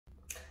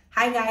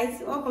Hi guys,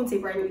 welcome to a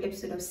brand new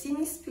episode of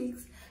Simi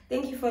Speaks.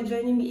 Thank you for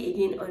joining me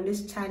again on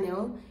this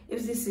channel.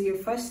 If this is your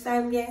first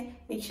time here,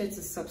 make sure to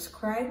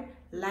subscribe,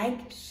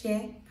 like,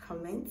 share,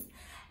 comment.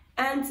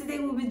 And today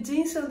we'll be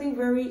doing something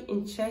very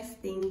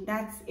interesting.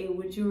 That's a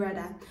would you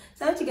rather.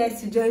 So I want you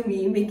guys to join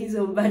me in making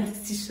some bad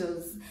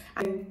decisions.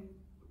 And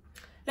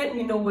let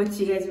me know what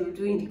you guys will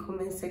do in the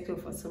comment section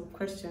for some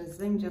questions.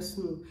 Let me just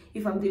know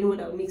if I'm the only one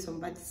that will make some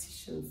bad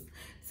decisions.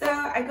 So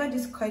I got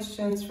these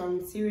questions from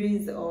a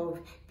series of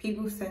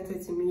people sent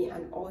it to me,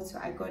 and also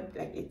I got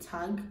like a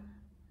tag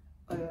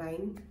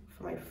online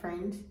from my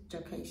friend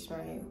Joka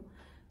Ismail.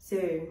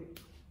 So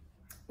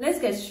let's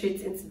get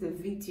straight into the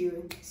video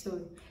so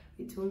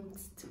we don't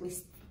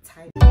waste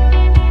time.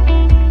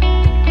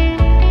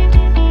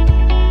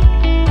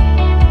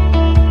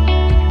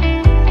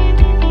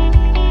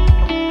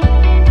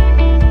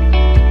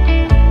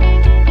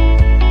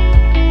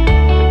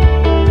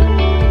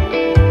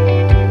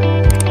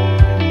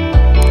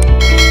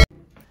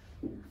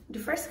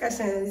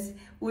 Is,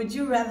 would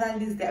you rather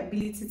lose the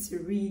ability to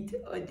read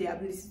or the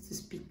ability to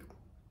speak?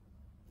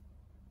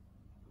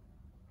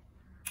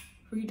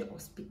 Read or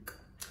speak?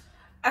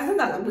 I think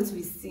that I'm going to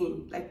be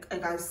seeing, like I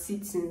can see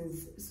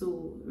things,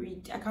 so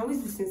read. I can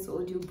always listen to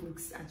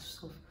audiobooks and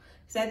stuff.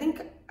 So I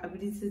think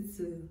ability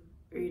to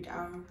read.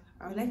 I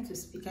would like to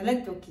speak. I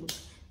like talking,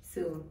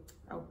 so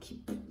I'll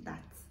keep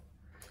that.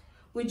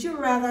 Would you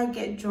rather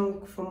get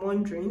drunk from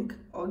one drink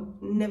or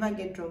never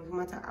get drunk no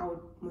matter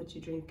how much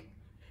you drink?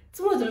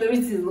 Too much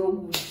tolerance is not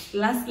good.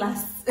 Last.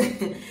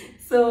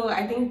 So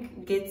I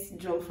think get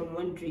drunk from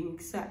one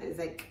drink. So it's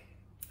like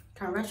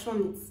can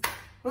ration it.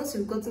 Once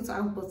you've gotten to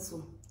our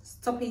bottle,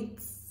 stop it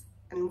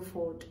and move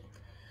forward.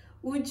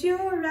 Would you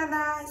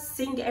rather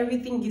sing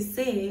everything you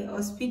say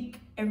or speak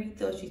every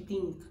thought you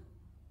think?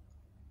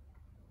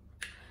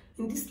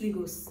 In this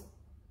Lagos,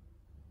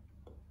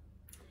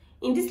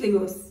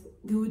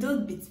 they will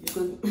just beat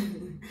because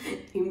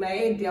in my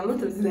head the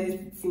amount of things I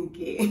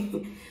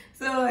think.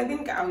 So I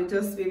think I will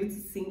just be able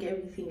to sing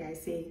everything I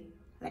say.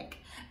 Like,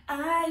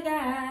 hi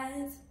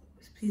guys,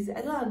 please,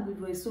 I don't have a good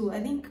voice, so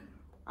I think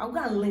I'll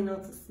go and learn how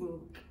to sing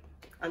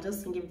and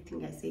just sing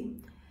everything I say.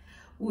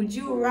 Would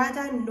you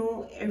rather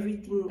know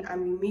everything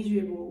and be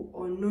miserable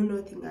or know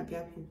nothing and be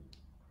happy?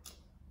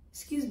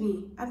 Excuse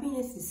me,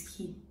 happiness is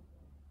key.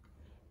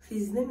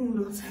 Please let me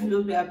not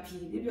be happy.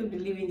 Let me just be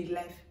living the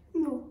life.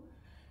 No.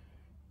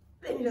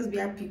 Let me just be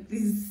happy,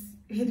 please.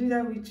 You do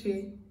that with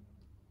you.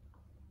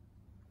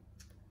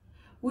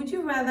 Would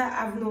you rather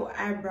have no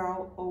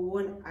eyebrow or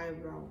one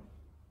eyebrow?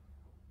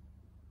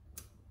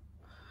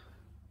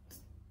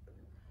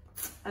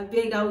 I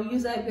beg, I will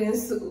use eye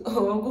pencil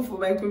or I'll go for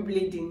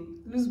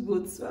microblading. Lose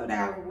both. So I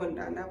have one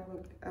and have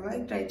one. I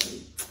might try to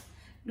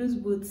lose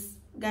both.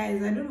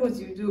 Guys, I don't know what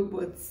you do,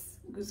 but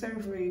sorry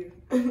for you.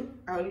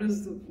 I'll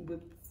lose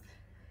both.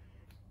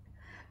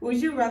 Would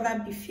you rather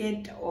be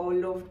feared or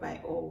loved by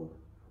all?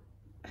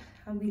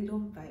 I'll be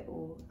loved by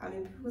all. I'm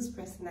a people's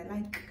person. I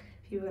like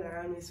people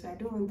around me, so I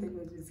don't want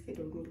everyone to be scared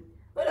of me.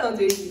 What I want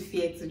to be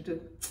feared to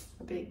do?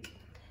 I beg.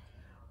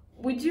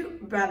 Would you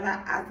rather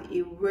have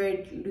a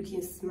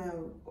weird-looking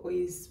smile or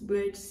a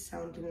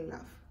weird-sounding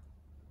laugh?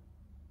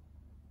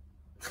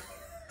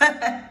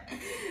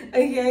 Okay,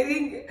 I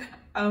think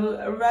I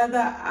would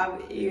rather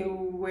have a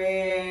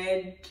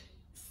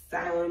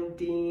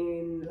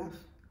weird-sounding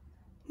laugh.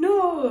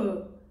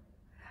 No,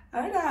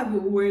 I'd rather have a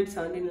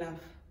weird-sounding laugh.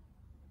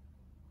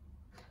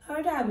 I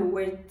would have a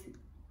weird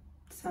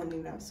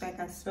sounding laugh so I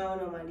can smile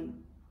normally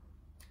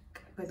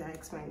because I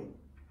like smiling.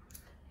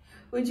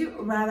 Would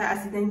you rather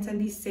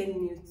accidentally send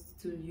news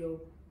to your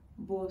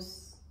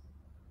boss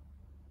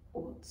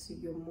or to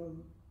your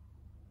mom?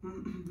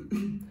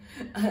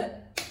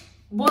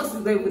 Boss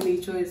is not even a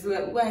choice.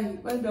 Why do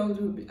I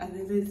do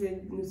accidentally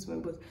send news to my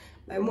boss?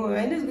 My mom,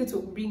 I know it's going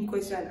to bring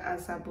question and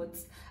answer, but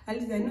at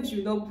least I know she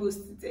will not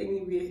post it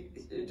anyway.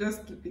 She'll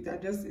just keep it and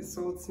just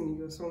insult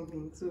me or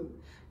something. So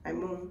my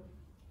mom.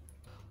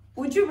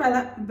 Would you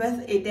rather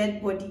birth a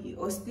dead body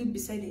or sleep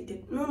beside a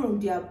dead? None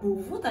of the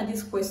above. What are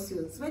these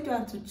questions? Why do I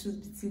have to choose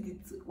between the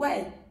two?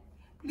 Why?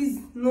 Please,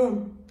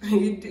 no.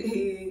 I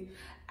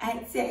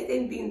say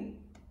anything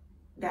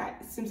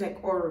that seems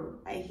like horror.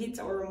 I hate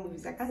horror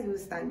movies. I can't even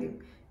stand them.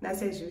 That's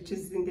why I should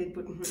choose the dead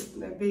body.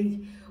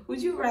 Would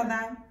you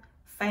rather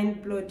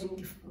find blood in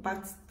the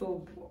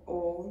bathtub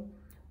or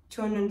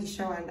turn on the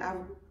shower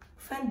and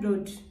find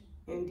blood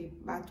in the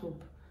bathtub?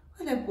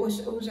 When I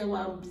wash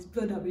shower, this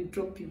blood will be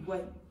dropping.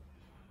 Why?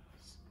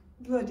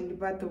 Blood in the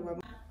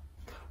bathtub.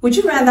 Would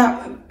you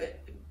rather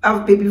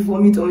have baby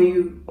vomit on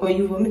you or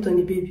you vomit on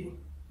the baby?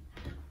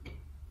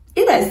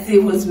 If I say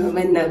what's my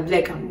mind, I'll be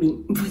like I'm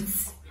me, but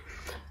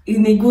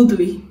in a good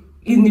way,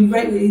 in the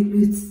right way,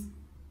 but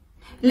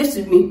left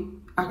with me.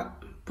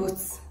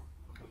 But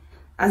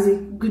as a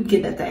good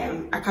girl that I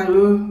am, I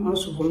cannot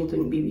also vomit on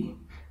the baby.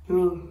 I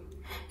mean,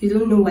 you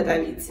don't know what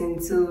I'm eating,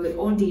 so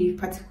all the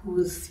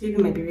particles baby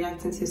might be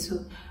reacting to.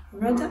 So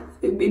I'd rather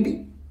a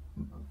baby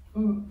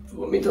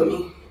vomit on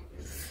me.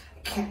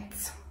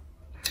 Can't.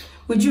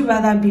 Would you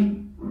rather be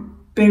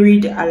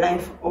buried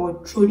alive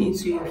or thrown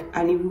into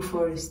an evil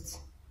forest.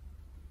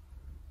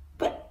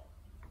 But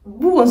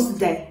who wants to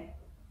die?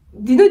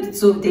 Do you know the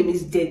two of them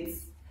is dead?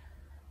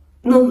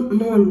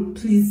 None,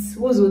 please.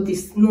 What's all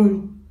this?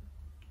 None.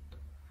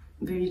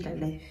 Buried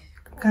alive.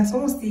 Can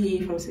someone stay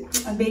here from saying,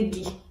 I beg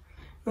you?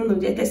 None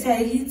of that. I say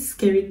I hate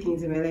scary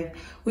things in my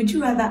life. Would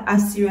you rather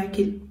have serial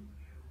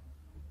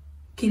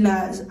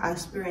killers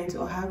as parents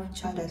or have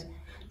child as?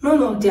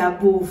 None of the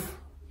above.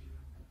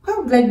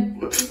 How like,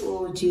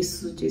 oh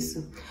Jesus.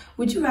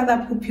 Would you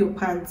rather poop your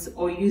pants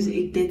or use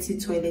a dirty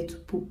toilet to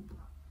poop?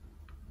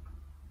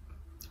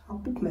 I'll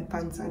poop my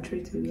pants and throw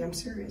it away. I'm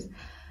serious.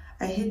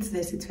 I hate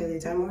dirty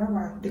toilets. I'm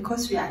moreover they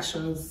cause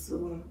reactions,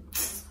 so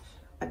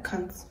I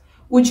can't.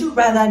 Would you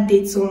rather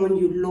date someone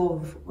you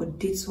love or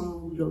date someone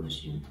who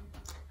loves you?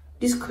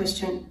 This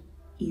question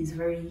is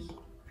very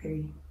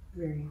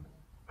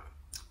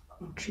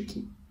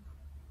tricky.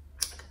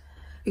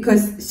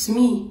 Because to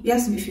me, it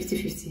has to be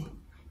 50-50.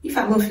 If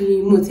I'm not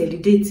feeling you,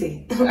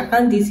 date. I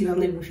can't date you if I'm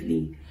not even feeling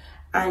you.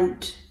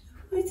 And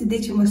for me to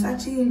date, you must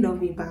actually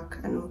love me back.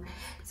 I know.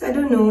 So I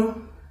don't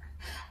know.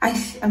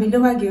 I'm a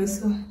lover girl,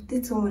 so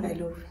date someone I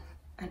love.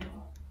 I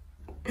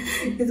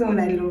don't. Date someone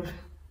I love.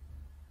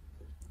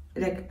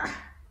 Like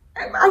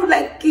I would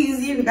like kiss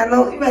you if I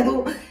don't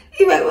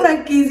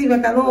like kiss you if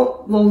I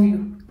cannot love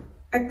you.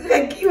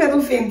 Like if I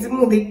don't faint,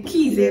 the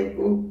kiss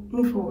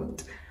move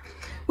forward.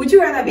 Would you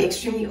rather be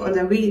extremely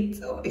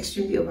underweight or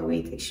extremely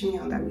overweight? Extremely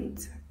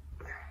underweight.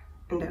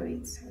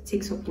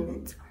 Take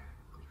supplements.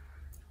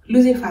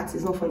 Losing fat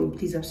is not funny,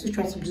 please. I'm still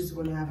trying to lose the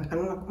one I have. I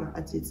cannot come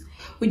at it.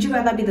 Would you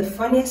rather be the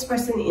funniest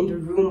person in the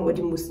room or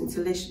the most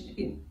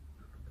intelligent?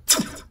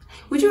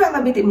 Would you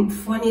rather be the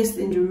funniest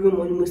in the room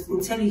or the most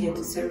intelligent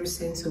with zero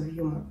sense of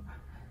humor?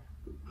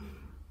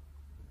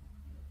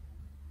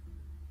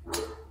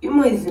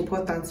 Humor is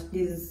important,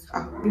 please.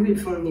 Be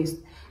the funniest.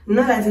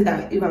 Not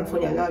that if I'm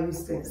funny, I don't have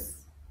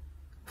sense.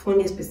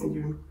 Funniest person in the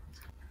room.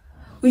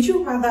 Would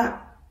you rather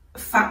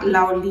fart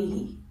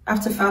loudly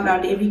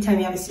every time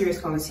you have a serious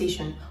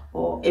conversation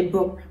or a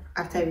burp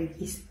after every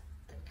kiss?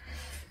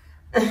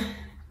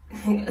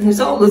 There's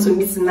all going to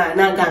meet now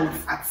and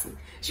fat.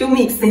 She'll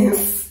make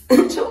sense.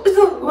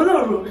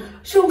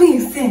 She'll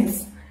make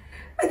sense.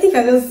 I think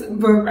I just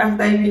burp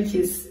after every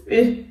kiss.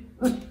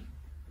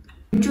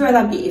 Would you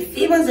rather be a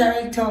famous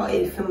director or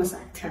a famous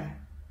actor?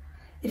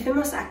 A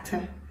famous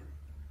actor.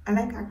 I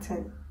like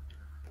acting.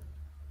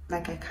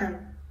 Like I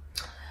can.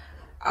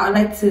 I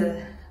like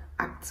to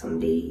act on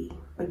the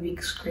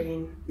big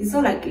screen. It's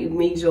not like a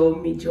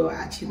major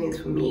achievement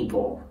for me,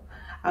 but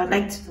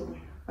I'd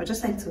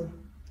just like to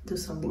do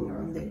something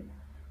around there.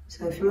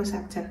 So a famous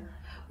actor.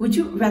 Would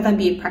you rather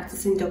be a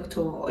practicing doctor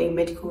or a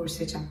medical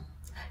researcher?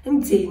 Let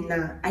me tell you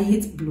now, I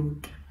hate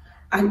blood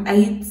and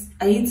I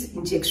hate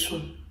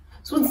injection.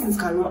 So things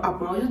cannot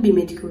happen. I'll just be a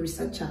medical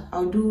researcher.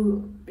 I'll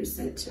do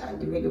research and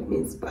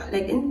developments, but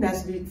like anything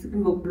that's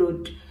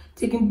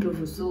taking blood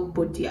for soul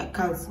body, I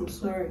can't. I'm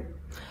sorry.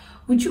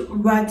 Would you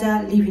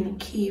rather live in a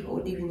cave or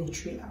live in a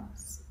tree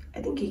house?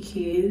 I think a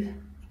cave.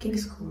 A cave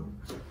is cool.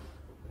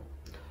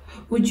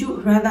 Would you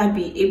rather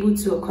be able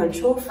to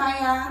control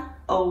fire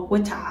or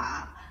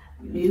water?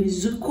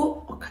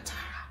 Zuko or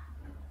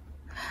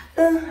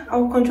Katara?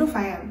 I'll control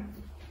fire.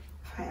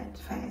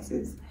 Fire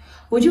says.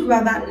 Would you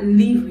rather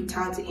live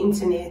without the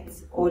internet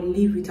or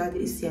live without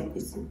AC and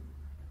eating?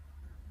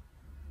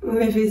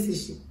 My face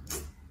is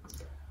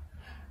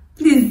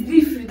please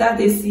live without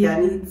AC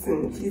and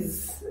eating,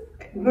 please.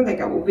 Not like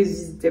I always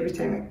use it every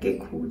time I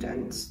get cold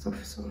and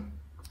stuff. So,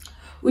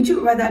 would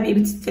you rather be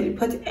able to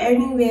teleport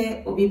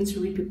anywhere or be able to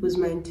read people's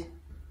mind?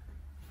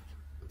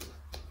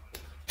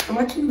 I'm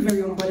actually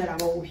very unbothered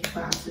about what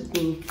people have to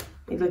think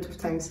a lot of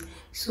times.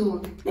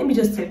 So let me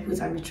just teleport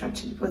and be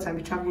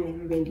traveling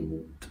everywhere in the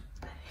world.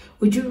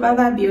 Would you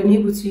rather be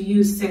unable to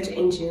use search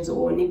engines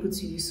or unable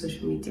to use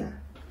social media?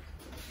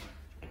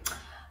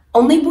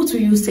 Unable to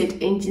use search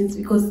engines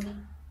because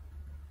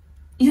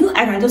you know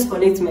I can just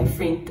connect to my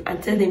friend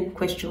and tell them a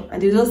question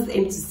and they just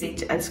aim to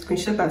search and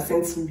screenshot and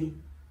send to me.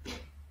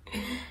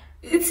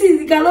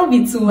 You cannot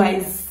be too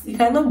wise. You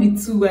cannot be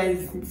too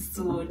wise in this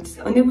world.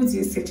 Unable to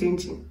use search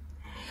engine.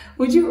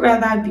 Would you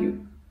rather be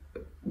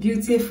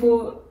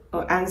beautiful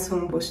or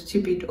handsome but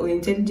stupid or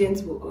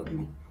intelligent but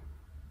ugly?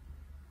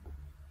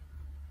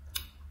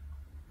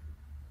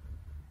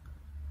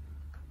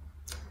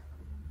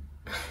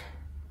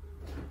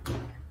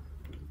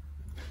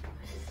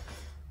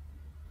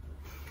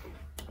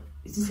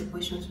 Is this a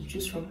question to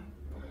choose from?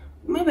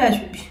 Maybe I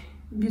should be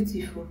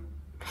beautiful.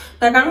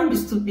 Like I cannot be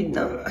stupid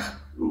now.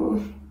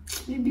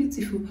 Be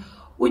beautiful.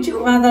 Would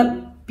you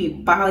rather be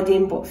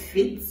balding but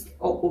fit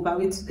or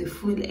overweight to the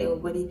full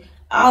body?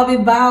 I'll be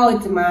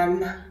bald,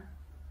 man.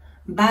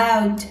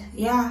 Bald,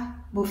 yeah,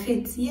 but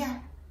fit, yeah.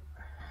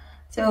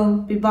 So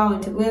be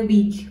bald, wear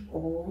big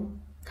or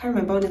can't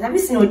remember that. Have you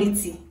seen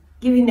Oditi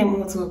giving them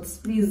more thoughts,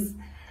 please?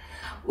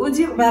 Would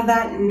you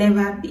rather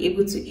never be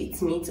able to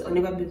eat meat or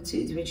never be able to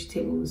eat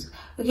vegetables?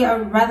 Okay, I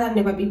would rather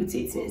never be able to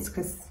eat meat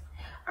because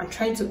I'm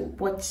trying to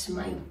watch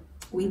my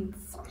with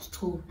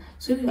stove.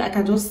 So I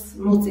can just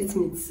not eat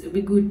meat, it'll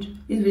be good.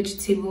 Eat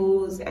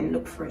vegetables and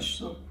look fresh.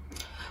 So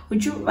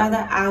would you rather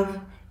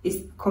have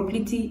a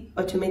completely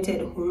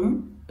automated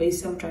home or a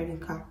self-driving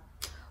car?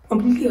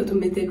 Completely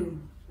automated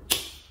home.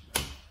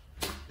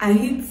 I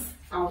hate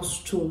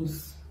house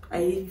chores.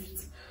 I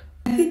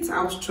hate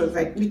house chores,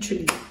 like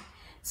literally.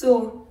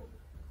 So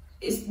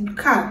it's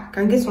car,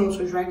 can get someone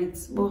to drive it,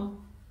 but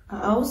a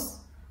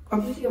house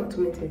completely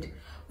automated.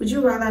 Would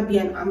you rather be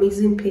an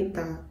amazing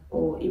painter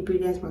or a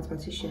brilliant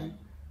mathematician?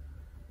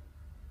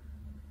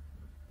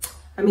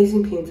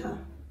 Amazing painter.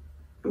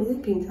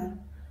 Amazing painter.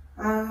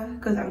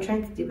 Because I'm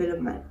trying to develop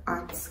my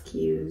art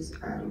skills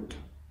and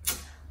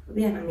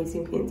be an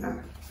amazing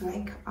painter. I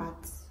like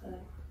art.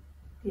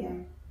 Yeah.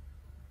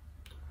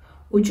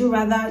 Would you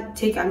rather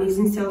take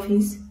amazing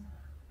selfies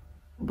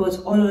but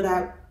all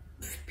other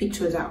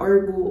pictures are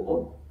horrible,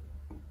 or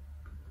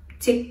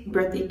take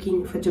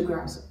breathtaking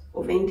photographs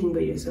of anything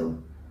but yourself?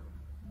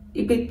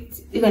 You can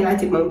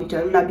take my own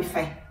picture and that'll be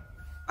fine.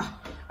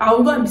 I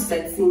will go and be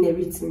sightseeing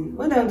everything.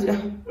 What do I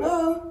do?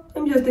 No,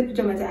 let me just take a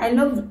picture of myself. I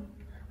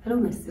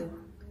love myself.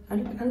 I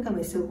can look at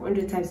myself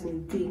 100 times in a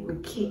day.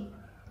 Okay.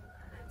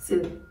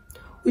 So,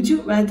 would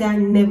you rather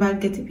never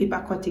get a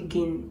paper cut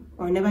again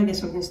or never get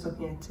something stuck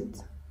in your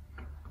teeth?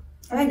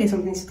 I like get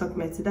something stuck in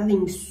my teeth. That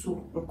thing is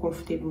so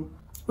uncomfortable.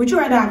 Would you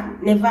rather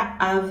never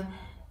have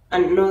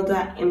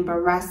another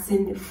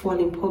embarrassing fall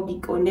in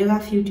public or never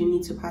feel the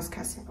need to pass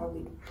gas in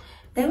public?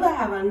 Never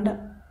have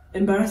another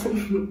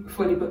embarrassing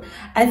fall in public.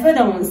 I felt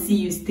I want to see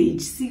you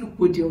stage, see you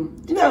podium.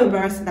 Do you know how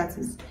embarrassing that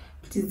is?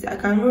 Please, I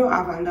cannot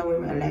have another one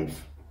in my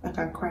life. I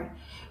can cry.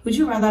 Would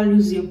you rather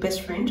lose your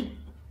best friend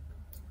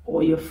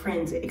or your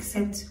friends,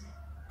 except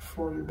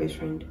for your best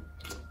friend?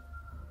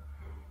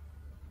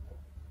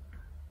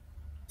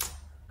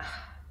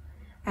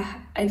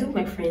 I love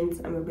my friends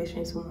and my best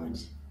friend so much.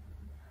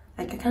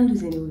 Like, I can't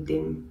lose any of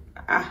them.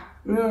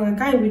 No, I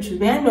can't even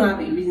choose. I don't have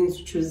a reason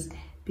to choose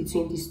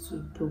between these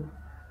two though.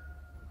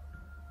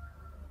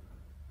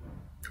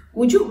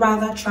 Would you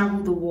rather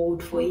travel the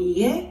world for a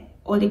year,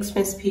 all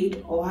expense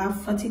paid, or have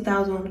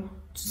 $40,000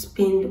 to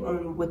spend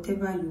on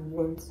whatever you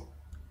want?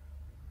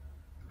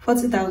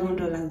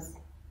 $40,000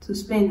 to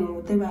spend on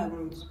whatever I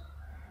want,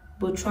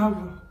 but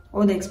travel,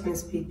 all the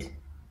expense paid.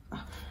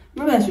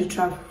 Maybe I should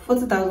travel.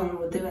 $40,000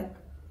 whatever.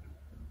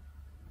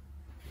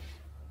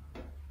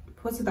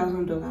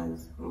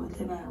 $40,000 or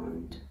whatever I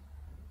want.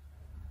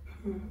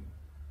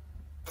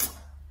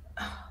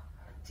 I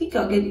think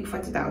I'll get the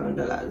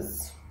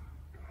 $40,000.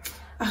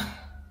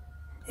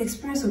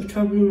 Experience of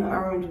traveling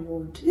around the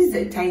world. This is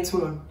a tight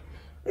one.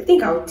 I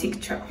think I'll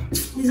take travel.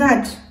 It's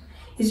hard.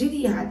 It's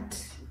really hard.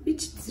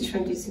 Which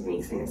decision does it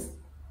make sense?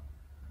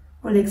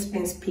 All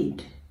expense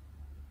paid.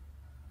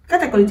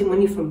 Can't I collect the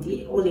money from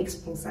the all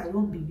expense? I'll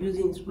not be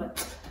using it,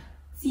 but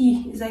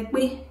see, it's like,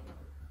 wait,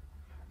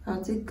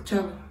 I'll take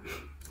travel.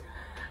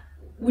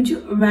 Would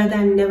you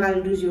rather never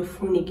lose your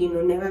phone again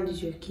or never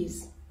lose your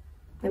keys?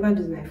 Never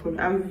lose my phone.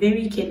 I'm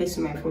very careless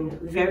with my phone.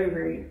 Very,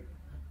 very.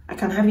 I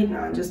can have it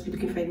now and just be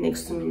looking for it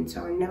next to me,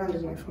 so I'll never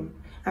lose my phone.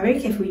 I'm very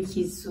careful with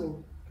keys,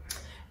 so.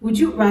 Would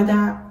you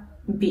rather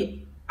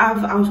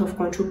have out of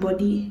control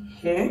body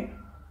hair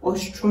or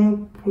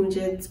strong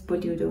project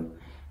body odor?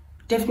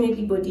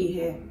 Definitely body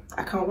hair.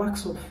 I can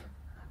wax off.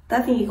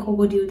 That thing you call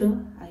body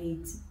odor, I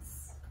hate it.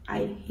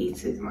 I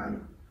hate it,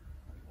 man.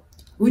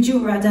 Would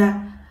you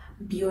rather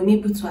be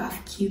unable to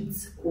have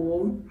kids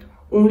or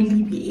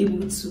only be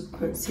able to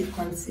conceive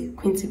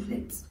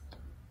quintuplets?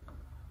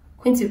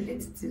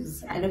 Quintuplets it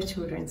is. I love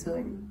children, so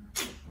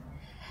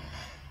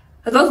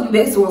I thought the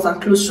best ones are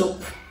close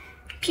shop.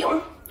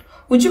 Pew.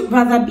 Would you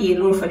rather be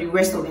alone for the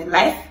rest of your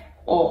life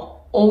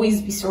or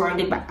always be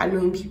surrounded by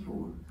annoying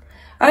people?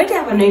 I already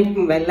have annoying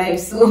people in my life,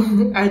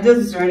 so I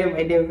just surrounded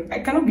by them. I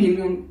cannot be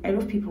alone. I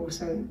love people,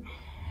 so.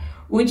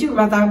 Would you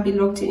rather be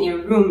locked in a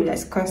room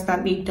that's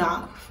constantly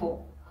dark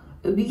for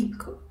a week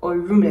or a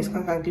room that's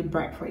constantly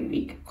bright for a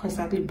week?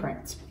 Constantly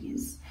bright,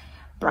 please.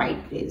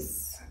 Bright,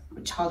 please.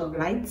 A child of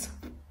light.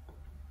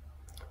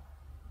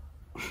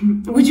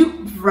 Would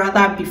you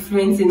rather be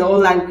fluent in all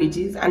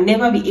languages and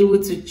never be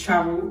able to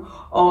travel,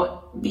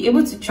 or be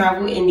able to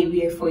travel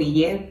anywhere for a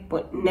year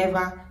but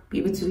never be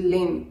able to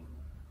learn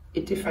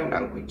a different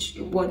language,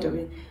 a word of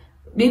it?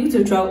 Be able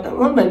to travel.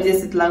 One of my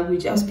business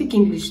language, I'll speak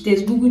English.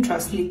 There's Google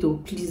Translator,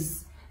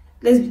 please.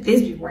 Let's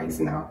be wise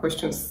in our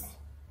questions.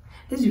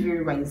 Let's be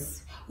very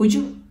wise. Would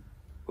you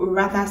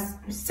rather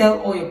sell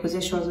all your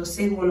possessions or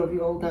sell one of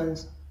your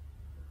organs?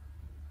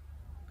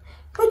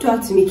 How do I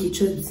have to make a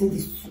choice between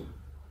these two?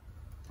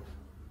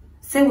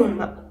 Sell one of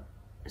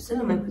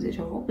my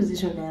possession. What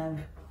position do I have?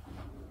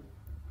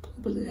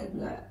 What position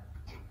do I have?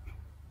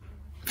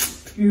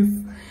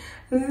 Please.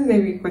 This is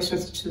every question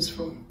to choose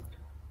from.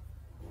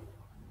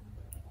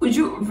 Would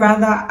you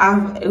rather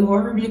have a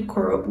horribly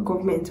corrupt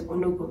government or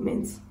no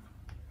government?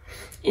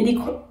 In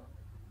the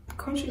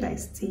country that I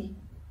stay,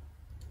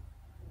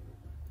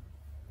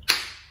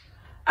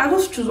 I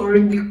just choose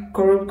horribly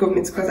corrupt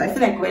government because I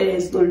feel like where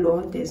there's no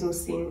law, there's no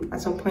sin.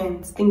 At some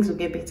point, things will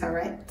get better,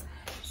 right?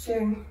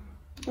 So,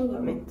 No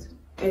government.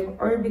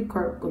 Or big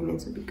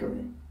government will be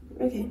government.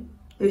 Okay.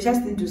 We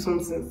just need to do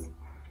something.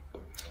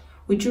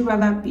 Would you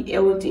rather be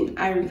held in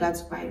high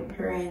regards by your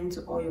parents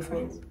or your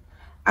friends?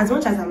 As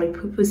much as I'm a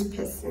people's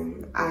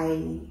person,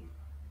 I'm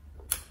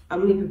a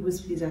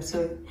people's pleaser,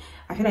 so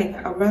I feel like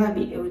I'd rather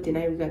be held in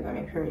high regard by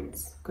my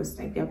parents because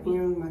like their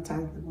opinion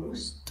matters the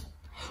most.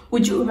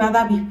 Would you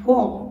rather be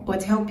poor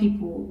but help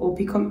people or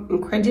become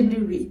incredibly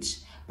rich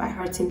by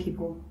hurting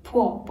people?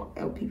 Poor but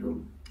help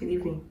people.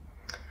 Believe me,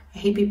 I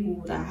hate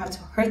people that have to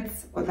hurt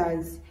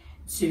others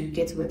to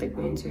get to where they're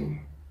going to.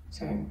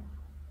 So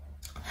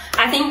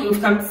I think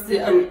we've come to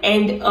an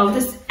end of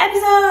this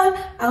episode.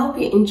 I hope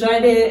you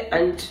enjoyed it,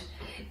 and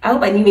I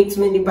hope I didn't make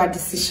too many bad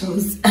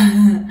decisions.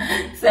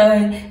 So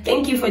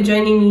thank you for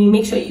joining me.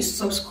 Make sure you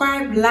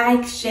subscribe,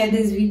 like, share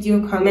this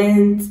video,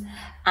 comment,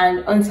 and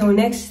until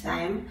next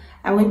time,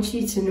 I want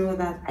you to know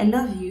that I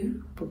love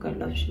you, but God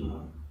loves you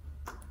more.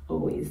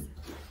 Always.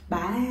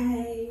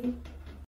 Bye.